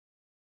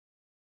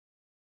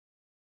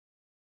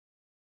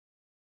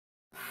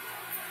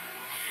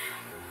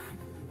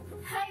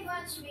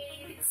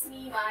batchmate, it's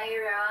me,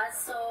 Myra.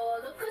 So,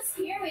 look who's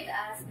here with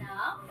us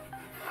now.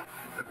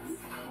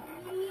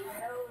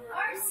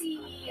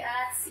 RC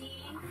at si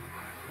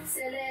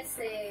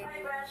Celeste. Hi,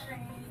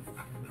 batchmate.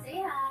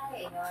 Say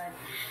hi. Ayun.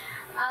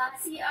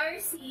 Si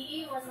RC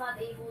was not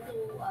able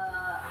to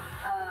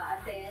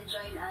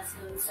join us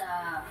dun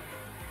sa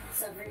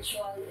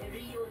virtual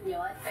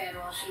reunion,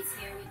 pero she's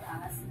here with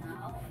us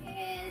now.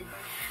 And,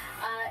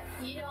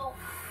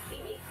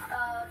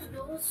 to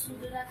those who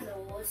do not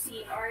know,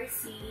 si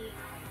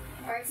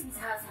RC's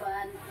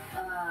husband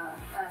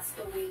passed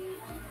away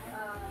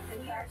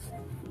 3 years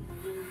ago.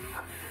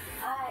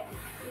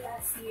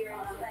 Last year,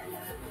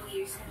 2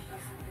 years ago.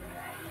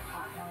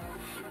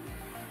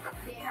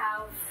 They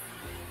have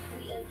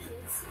 3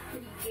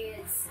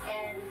 kids,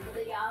 and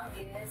the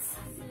youngest,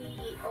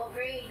 si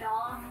Aubrey,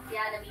 no?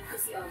 Yeah, na-meet ko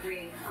si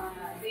Aubrey.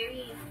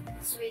 Very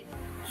sweet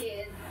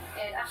kid,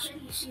 and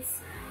actually,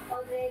 she's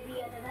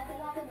already,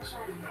 natalaga na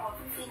siya,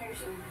 15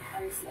 years old,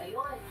 RC,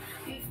 ayun,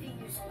 15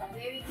 years old,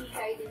 very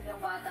kikay din yung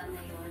bata na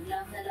yun,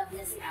 love na love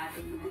niya si ate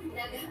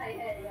niya,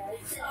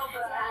 si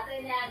ate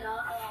niya, no,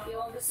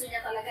 yung gusto niya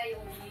talaga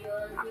yung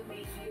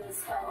may views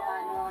pa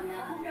na,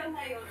 hanggang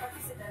ngayon, pati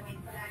si David,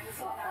 palagi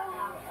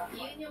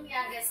yun yung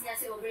youngest niya,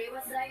 si Aubrey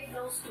was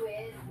diagnosed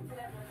with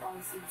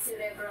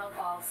cerebral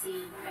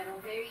palsy, pero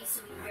very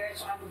sweet girl,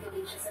 tsaka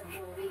magaling siya sa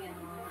drawing,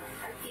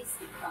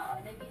 artistic pa,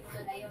 nabit ko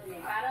na yun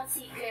eh, parang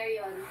si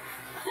Claire yun,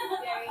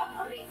 very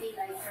pretty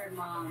like her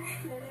mom.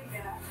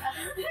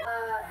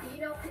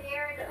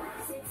 Claire,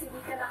 since hindi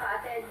ka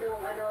naka-attend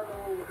nung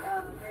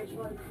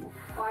virtual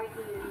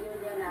party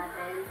reunion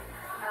natin,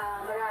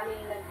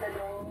 maraming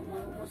nagtanong,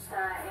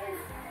 musta, and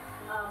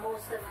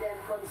most of them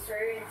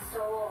concerned.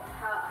 So,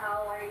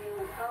 how are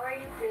you,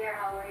 Claire?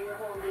 How are you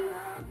holding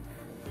up?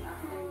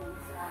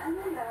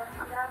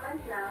 Laban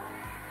lang.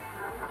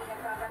 Hindi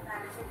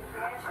nagpapatalo sa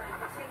depression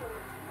kasi kung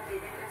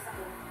nare-depress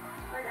ako,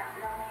 wala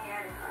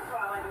nangyayari.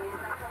 Kawawa naman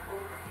yung ako.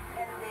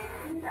 And then,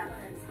 hindi lang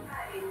sa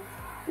kain.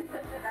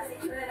 Kasi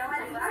itsura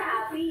naman, di ba?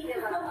 Happy, di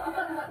ba?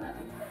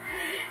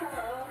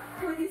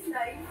 Food is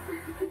life.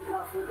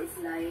 Food is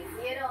life.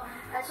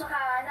 At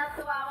saka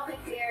natuwa ako kay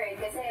Claire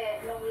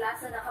kasi nung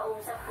last na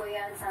nakausap ko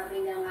yan,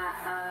 sabi niya nga,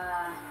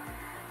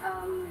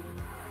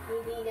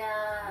 hindi niya,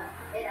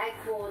 and I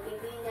quote,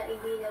 hindi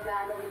niya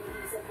gano'ng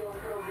iniisip yung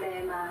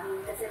problema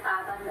kasi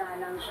tatanda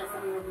lang siya sa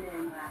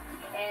problema.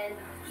 And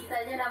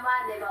kita niyo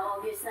naman, di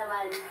ba, obvious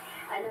naman,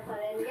 pa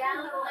rin,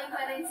 young looking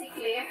pa rin si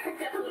Claire,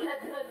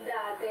 katulad nun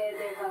dati,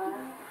 di ba?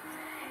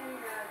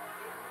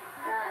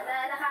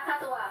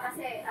 Nakakatuwa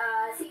kasi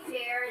si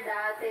Claire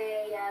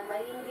dati, yan,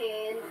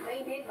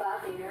 mahingin ba,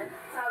 Claire?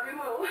 Sabi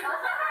mo.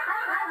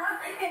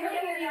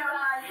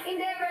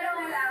 Hindi,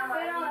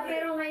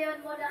 pero ngayon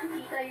mo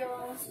nakikita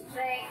yung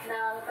strength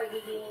ng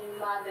pagiging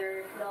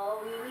mother,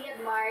 no? We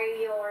admire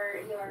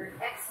your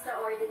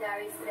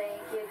extraordinary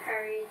strength, yung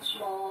courage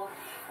mo,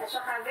 at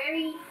saka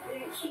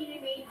she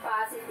remained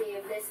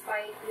positive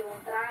despite yung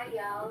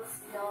trials,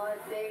 no?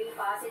 Very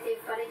positive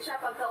pa rin siya.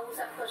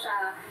 Pagkausap ko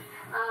siya,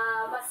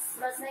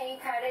 mas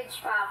na-encourage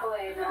pa ako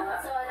no?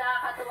 So,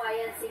 nakakatuwa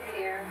yan si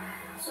Claire.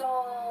 So,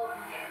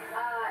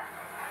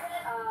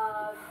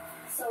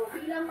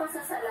 bilang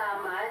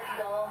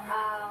pasasalamat, no,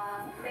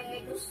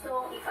 may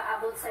gustong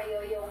ipaabot sa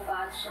iyo yung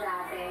batch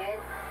natin.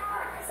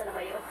 Saan na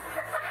ba yun?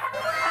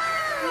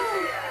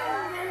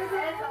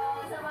 Ito,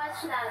 sa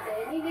batch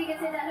natin, hindi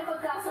kasi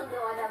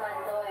pagkasunduan naman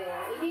to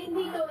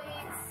Hindi to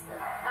it's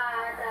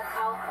that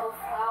out of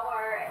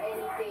power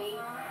anything.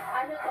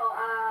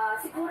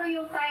 Siguro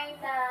yung time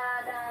na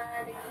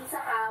nag-isa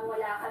ka,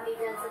 wala kami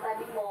dyan sa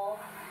tabi mo,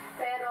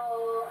 pero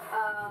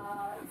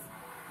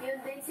yun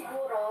din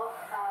siguro,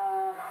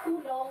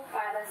 tulong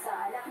para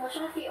sa anak mo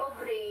siya kay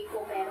Aubrey,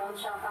 kung meron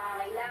siyang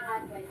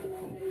pangangailangan, pwede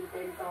mong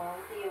gamitin to,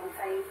 yung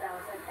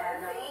 5,000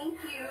 para. Thank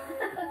you!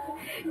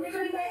 Hindi ko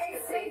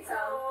na-expect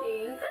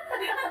something.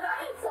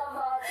 So,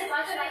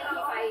 batch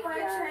 95 yan.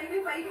 Batch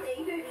 95,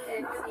 thank you.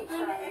 Hindi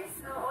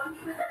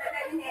ko talaga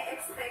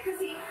ina-expect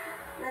kasi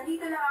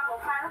nandito lang ako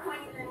para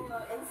kunin lang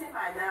yung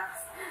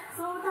encephalax.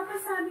 So,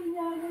 tapos sabi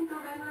niya, ganito,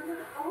 gano'n.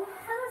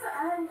 Para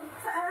saan?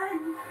 Saan?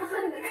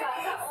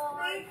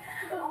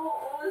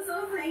 Oo,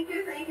 so thank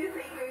you.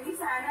 Di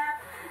sana,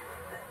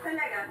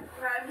 talaga,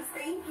 promise,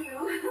 thank you.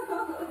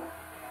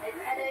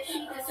 And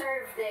she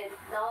deserved it,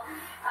 no?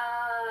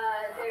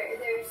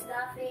 There's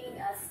nothing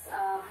as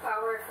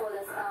powerful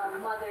as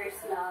mother's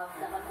love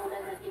na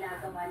katulad na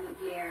ginagawa ni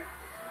Claire.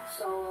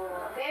 So,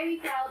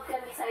 very proud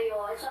kami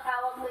sa'yo. At saka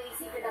huwag mo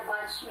isipin na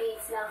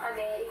batchmates lang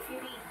kami. If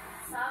you need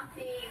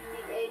something,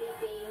 need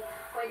anything,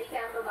 pwede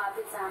kang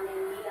lumapit sa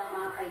amin bilang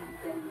mga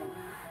kaibigan mo.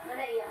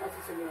 Naiyak na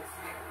si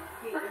Celeste.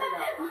 Thank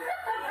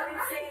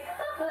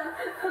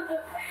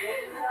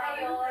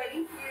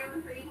you.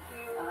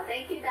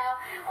 Thank you daw.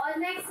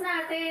 Next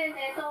natin,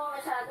 ito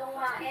masyadong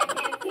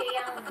MMK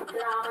ang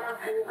drama ng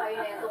buhay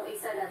na itong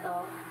isa na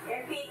to.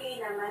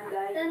 MPK naman,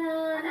 guys.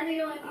 Ano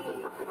yung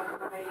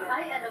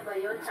ay, ano ba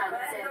yun?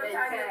 Channel 7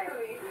 ka.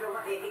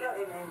 Ikaw,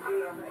 MMK.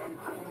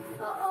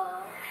 Oo.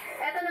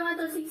 Eto naman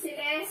to si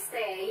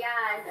Celeste.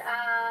 Yan.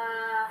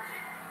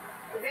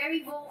 Very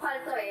vocal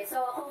to eh.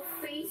 So, kung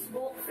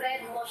Facebook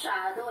friend mo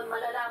siya, doon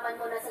malalaman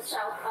mo na sa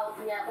shoutout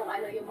niya kung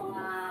ano yung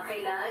mga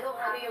kailangan, kung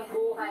ano yung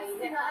buhay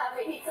niya,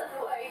 happening sa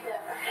buhay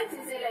niya.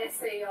 Si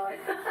Celeste yun.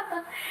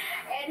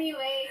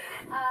 Anyway,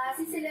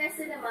 si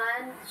Celeste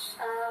naman,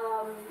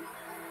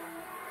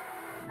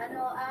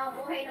 ang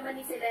buhay naman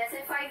ni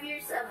Celeste, 5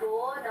 years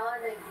ago, no,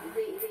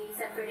 they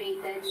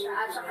separated siya,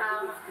 at saka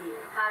ang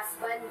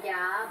husband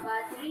niya,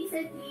 but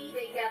recently,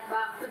 they got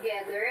back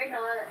together,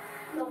 no,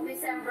 noong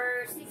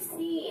December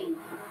 16,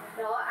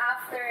 no,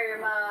 after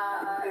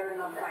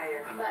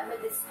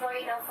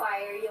ma-destroy ng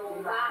fire yung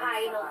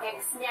bahay ng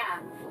ex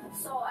niya.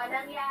 So,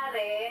 anong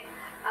nangyari,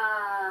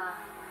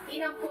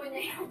 inampun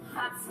niya yung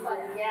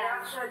husband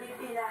niya. Actually,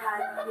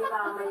 pinahan ni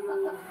mama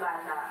yung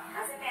bata.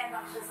 Kasi may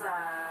anak siya sa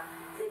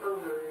second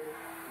girl.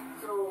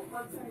 So,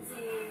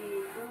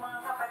 yung mga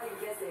kapatid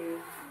kasi,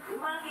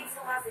 yung mga kids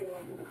ko kasi,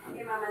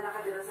 kay mama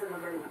nakatira sa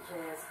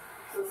Novaliches.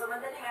 So, sa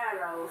madaling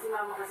araw, si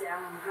mama kasi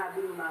ang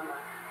hobby ni mama,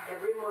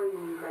 every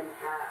morning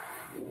balita.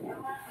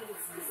 Yung mga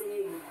kids,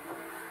 gising.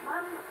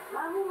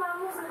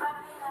 Mamu, sa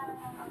bahay na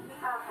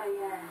magpipaka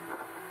yan.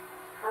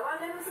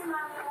 Tawagan mo si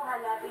mami mo,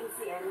 hanapin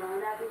si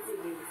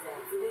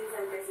Vincent. Si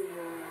Vincent kasi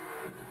yung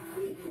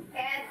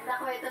and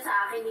nakwento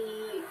sa akin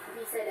ni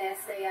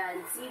Celeste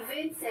yan. Si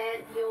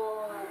Vincent,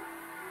 yung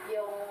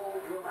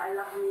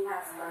anak ni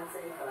husband sa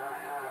iba,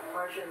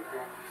 partial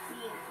blind.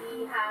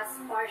 He has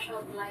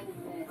partial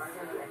blindness.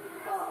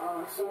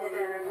 Oo. So,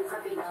 sa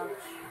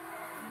Pinos.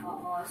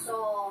 Oo. So,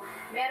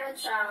 meron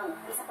siyang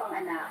isa pang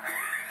anak.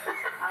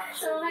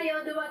 So,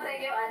 ngayon,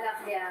 dumatay yung anak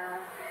niya.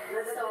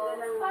 So,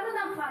 parang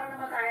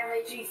naman tayo may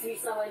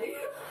chismis naman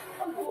dito.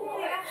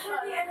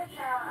 Actually, ano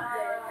siya?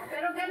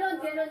 Pero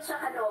ganon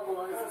siya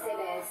kalobo, si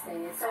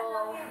Celeste. So,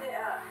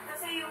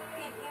 kasi yung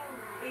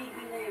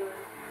baby na yun,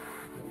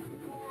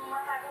 kung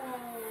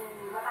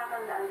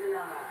matatandaan ko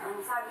lang ang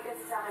sabi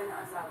kasi sa akin ng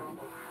asawa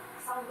ko,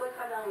 sanggol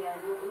pa lang yan,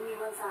 yung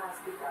umiwan sa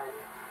hospital.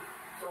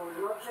 So,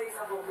 no choice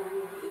ako kung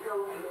hindi ikaw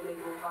ang ilagay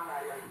mong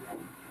pangalan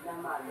ng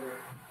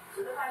mother.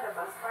 So,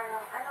 lumalabas,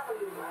 parang anak ko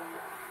yung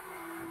bata.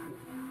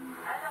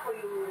 Anak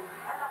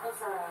ko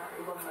sa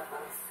ibang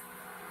batas.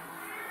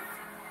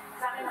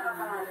 Sa akin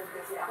nakapangalan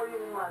kasi ako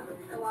yung mother.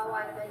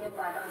 Kawawa naman yung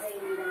bata kasi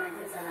hindi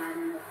naman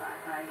kasalanan ng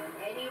bata yun.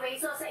 Anyway,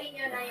 so sa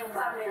inyo na yung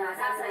bata.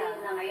 Sa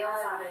inyo na ngayon.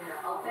 Sa akin na.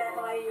 Okay.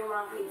 Pero ngayon yung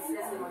mga kids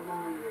kasi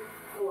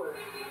mag-4.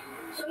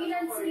 So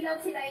ilan sila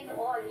in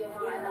all yung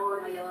mga anak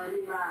mo ngayon?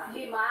 5.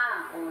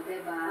 O,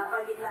 diba?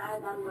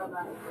 Napagitnaan ng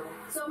babae ko.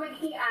 So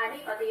magiging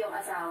 6 pati yung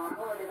asawa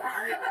mo, diba?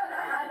 Anak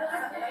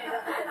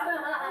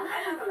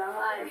ko lang.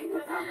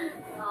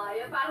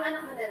 Yung parang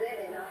anak mo na rin,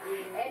 eh, no?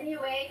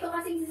 Anyway, ito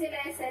kasi si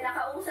Celeste,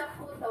 nakausap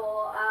ko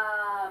to,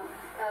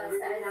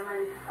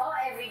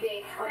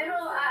 everyday. Pero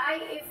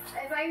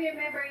if I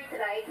remember it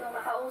right, nung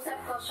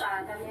nakausap ko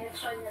siya,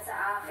 na-mention niya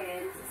sa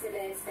akin, si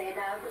Celeste,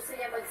 na gusto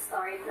niya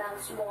mag-start ng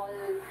small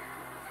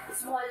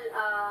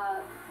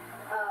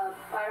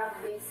parang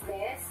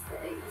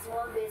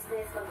small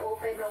business,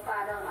 mag-open ng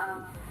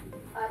parang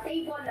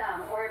table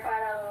lang, or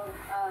parang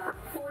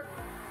food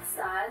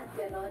stand,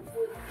 gano'n,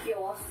 food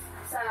kiosk,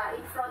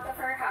 in front of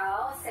her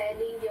house,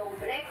 selling yung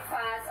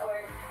breakfast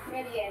or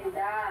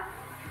merienda.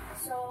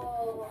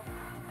 So,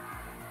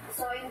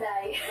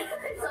 Inday.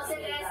 So,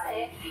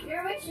 Celeste,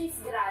 your wish is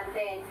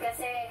granted.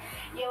 Kasi,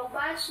 yung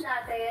batch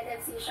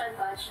natin, MCSian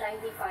batch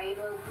 95,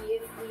 will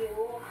give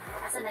you,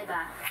 asan na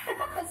ba?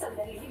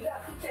 Sandali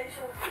lang. Kitchen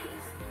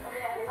showcase.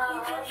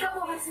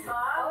 Showcase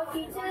ba? Oh,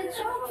 kitchen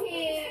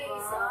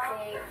showcase.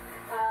 Okay.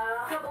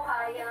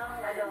 Kabuhayang,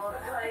 they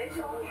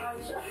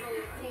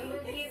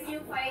will give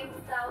you 5,000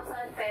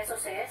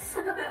 pesos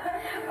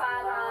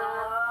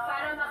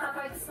para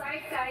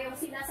makapag-start ka yung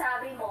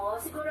sinasabi mo.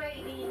 Siguro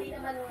hindi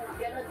naman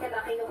ganun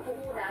kalaki yung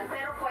puhunan,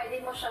 pero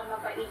pwede mo siyang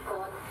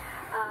mapaikot.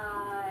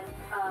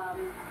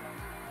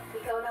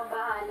 Ikaw nang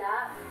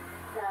bahala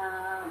na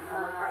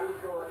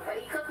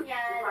paikot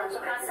niyan. At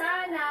saka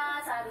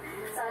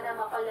sana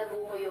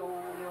mapalago mo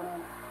yung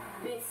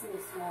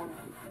business mo.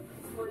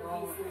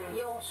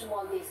 Yung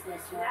small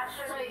business mo.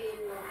 Actually,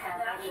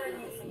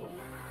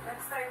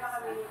 nag-start na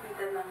kami ni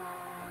Tita ng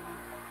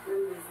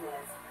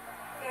business.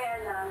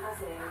 Kaya lang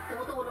kasi,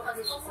 tumutulong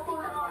kasi siya sa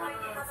tumutulong ako kay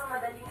Tita sa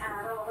madaling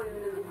araw. Ako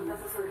yung nagpupunta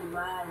sa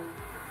Suliman.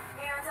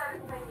 Kaya sabi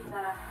ko kay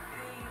Tita,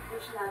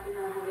 i-push natin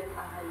ang hanggang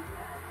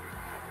tanghalian.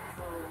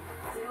 So,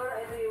 siguro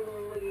ito yung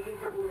magiging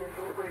pupunan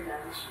ko for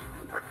lunch.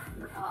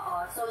 Oo.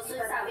 So,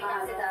 sabi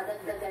niya kasi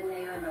dadagdagan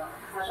niya yun, no?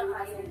 Sabi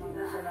kasi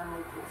Tita siya lang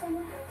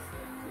mag-push.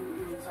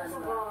 Sa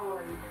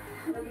bawal.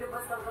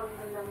 Naglabas lang kami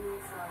ng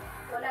lamisa.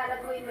 Wala,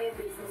 nagawin mo yung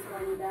business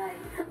mo, Inday.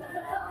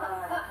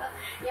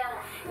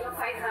 Yung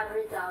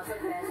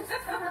 500,000 pesos.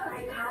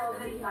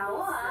 500,000?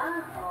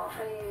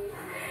 Okay.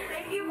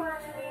 Thank you,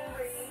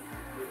 Marjorie.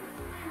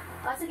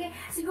 Sige,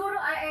 siguro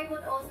I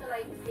would also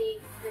like to take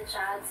the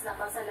chance na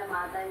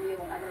pasalamatan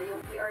yung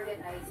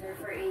organizer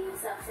for a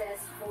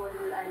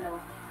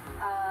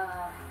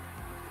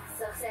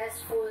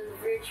successful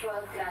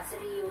virtual class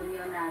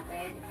reunion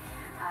natin.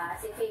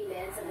 si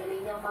Kaylen, sa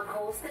galing niyang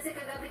mag-host. Kasi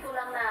kagabi ko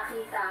lang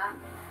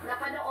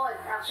napanood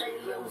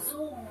actually yung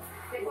Zoom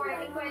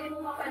recording, pwede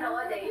mo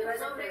mapanood yung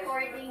Zoom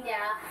recording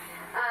niya.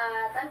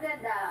 At ang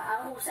ganda,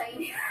 ang husay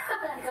niya.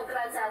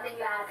 Congrats sa ating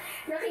lahat.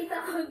 Nakita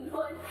ko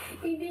noon,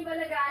 hindi ba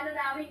nag-ano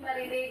namin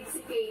marinig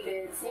si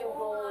Kaylen, yung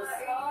host.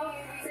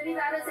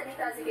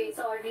 Salita si Kay,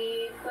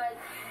 sorry. But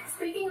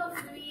speaking of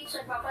which,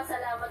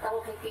 nagpapasalamat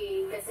ako kay Kay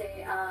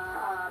kasi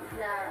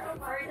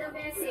for the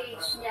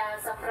message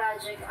niya sa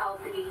Project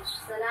Outreach.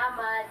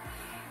 Salamat.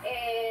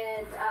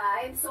 And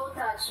I'm so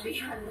touched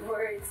beyond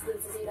words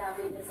dun sa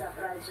sinabi niya sa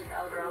Project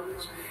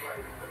Outreach.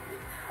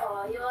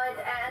 Yun.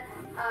 At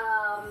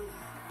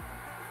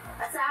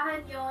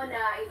asahan nyo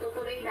na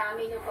itutuloy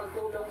namin yung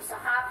pagtulong sa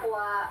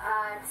kapwa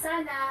at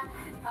sana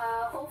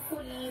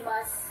hopefully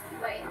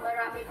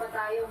marami pa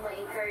tayong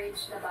ma-encourage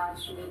na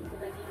batchmate na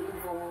naging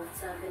involved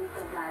sa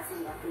ganitong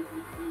klaseng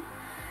activity.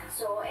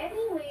 So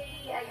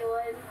anyway,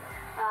 ayun,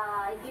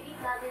 greet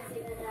natin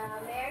sila na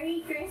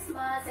Merry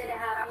Christmas and a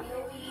Happy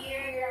New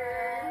Year!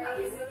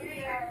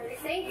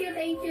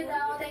 Thank you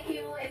daw. Thank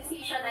you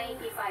MCSian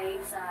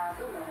 95 sa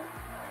tulong.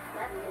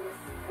 That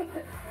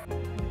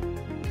is.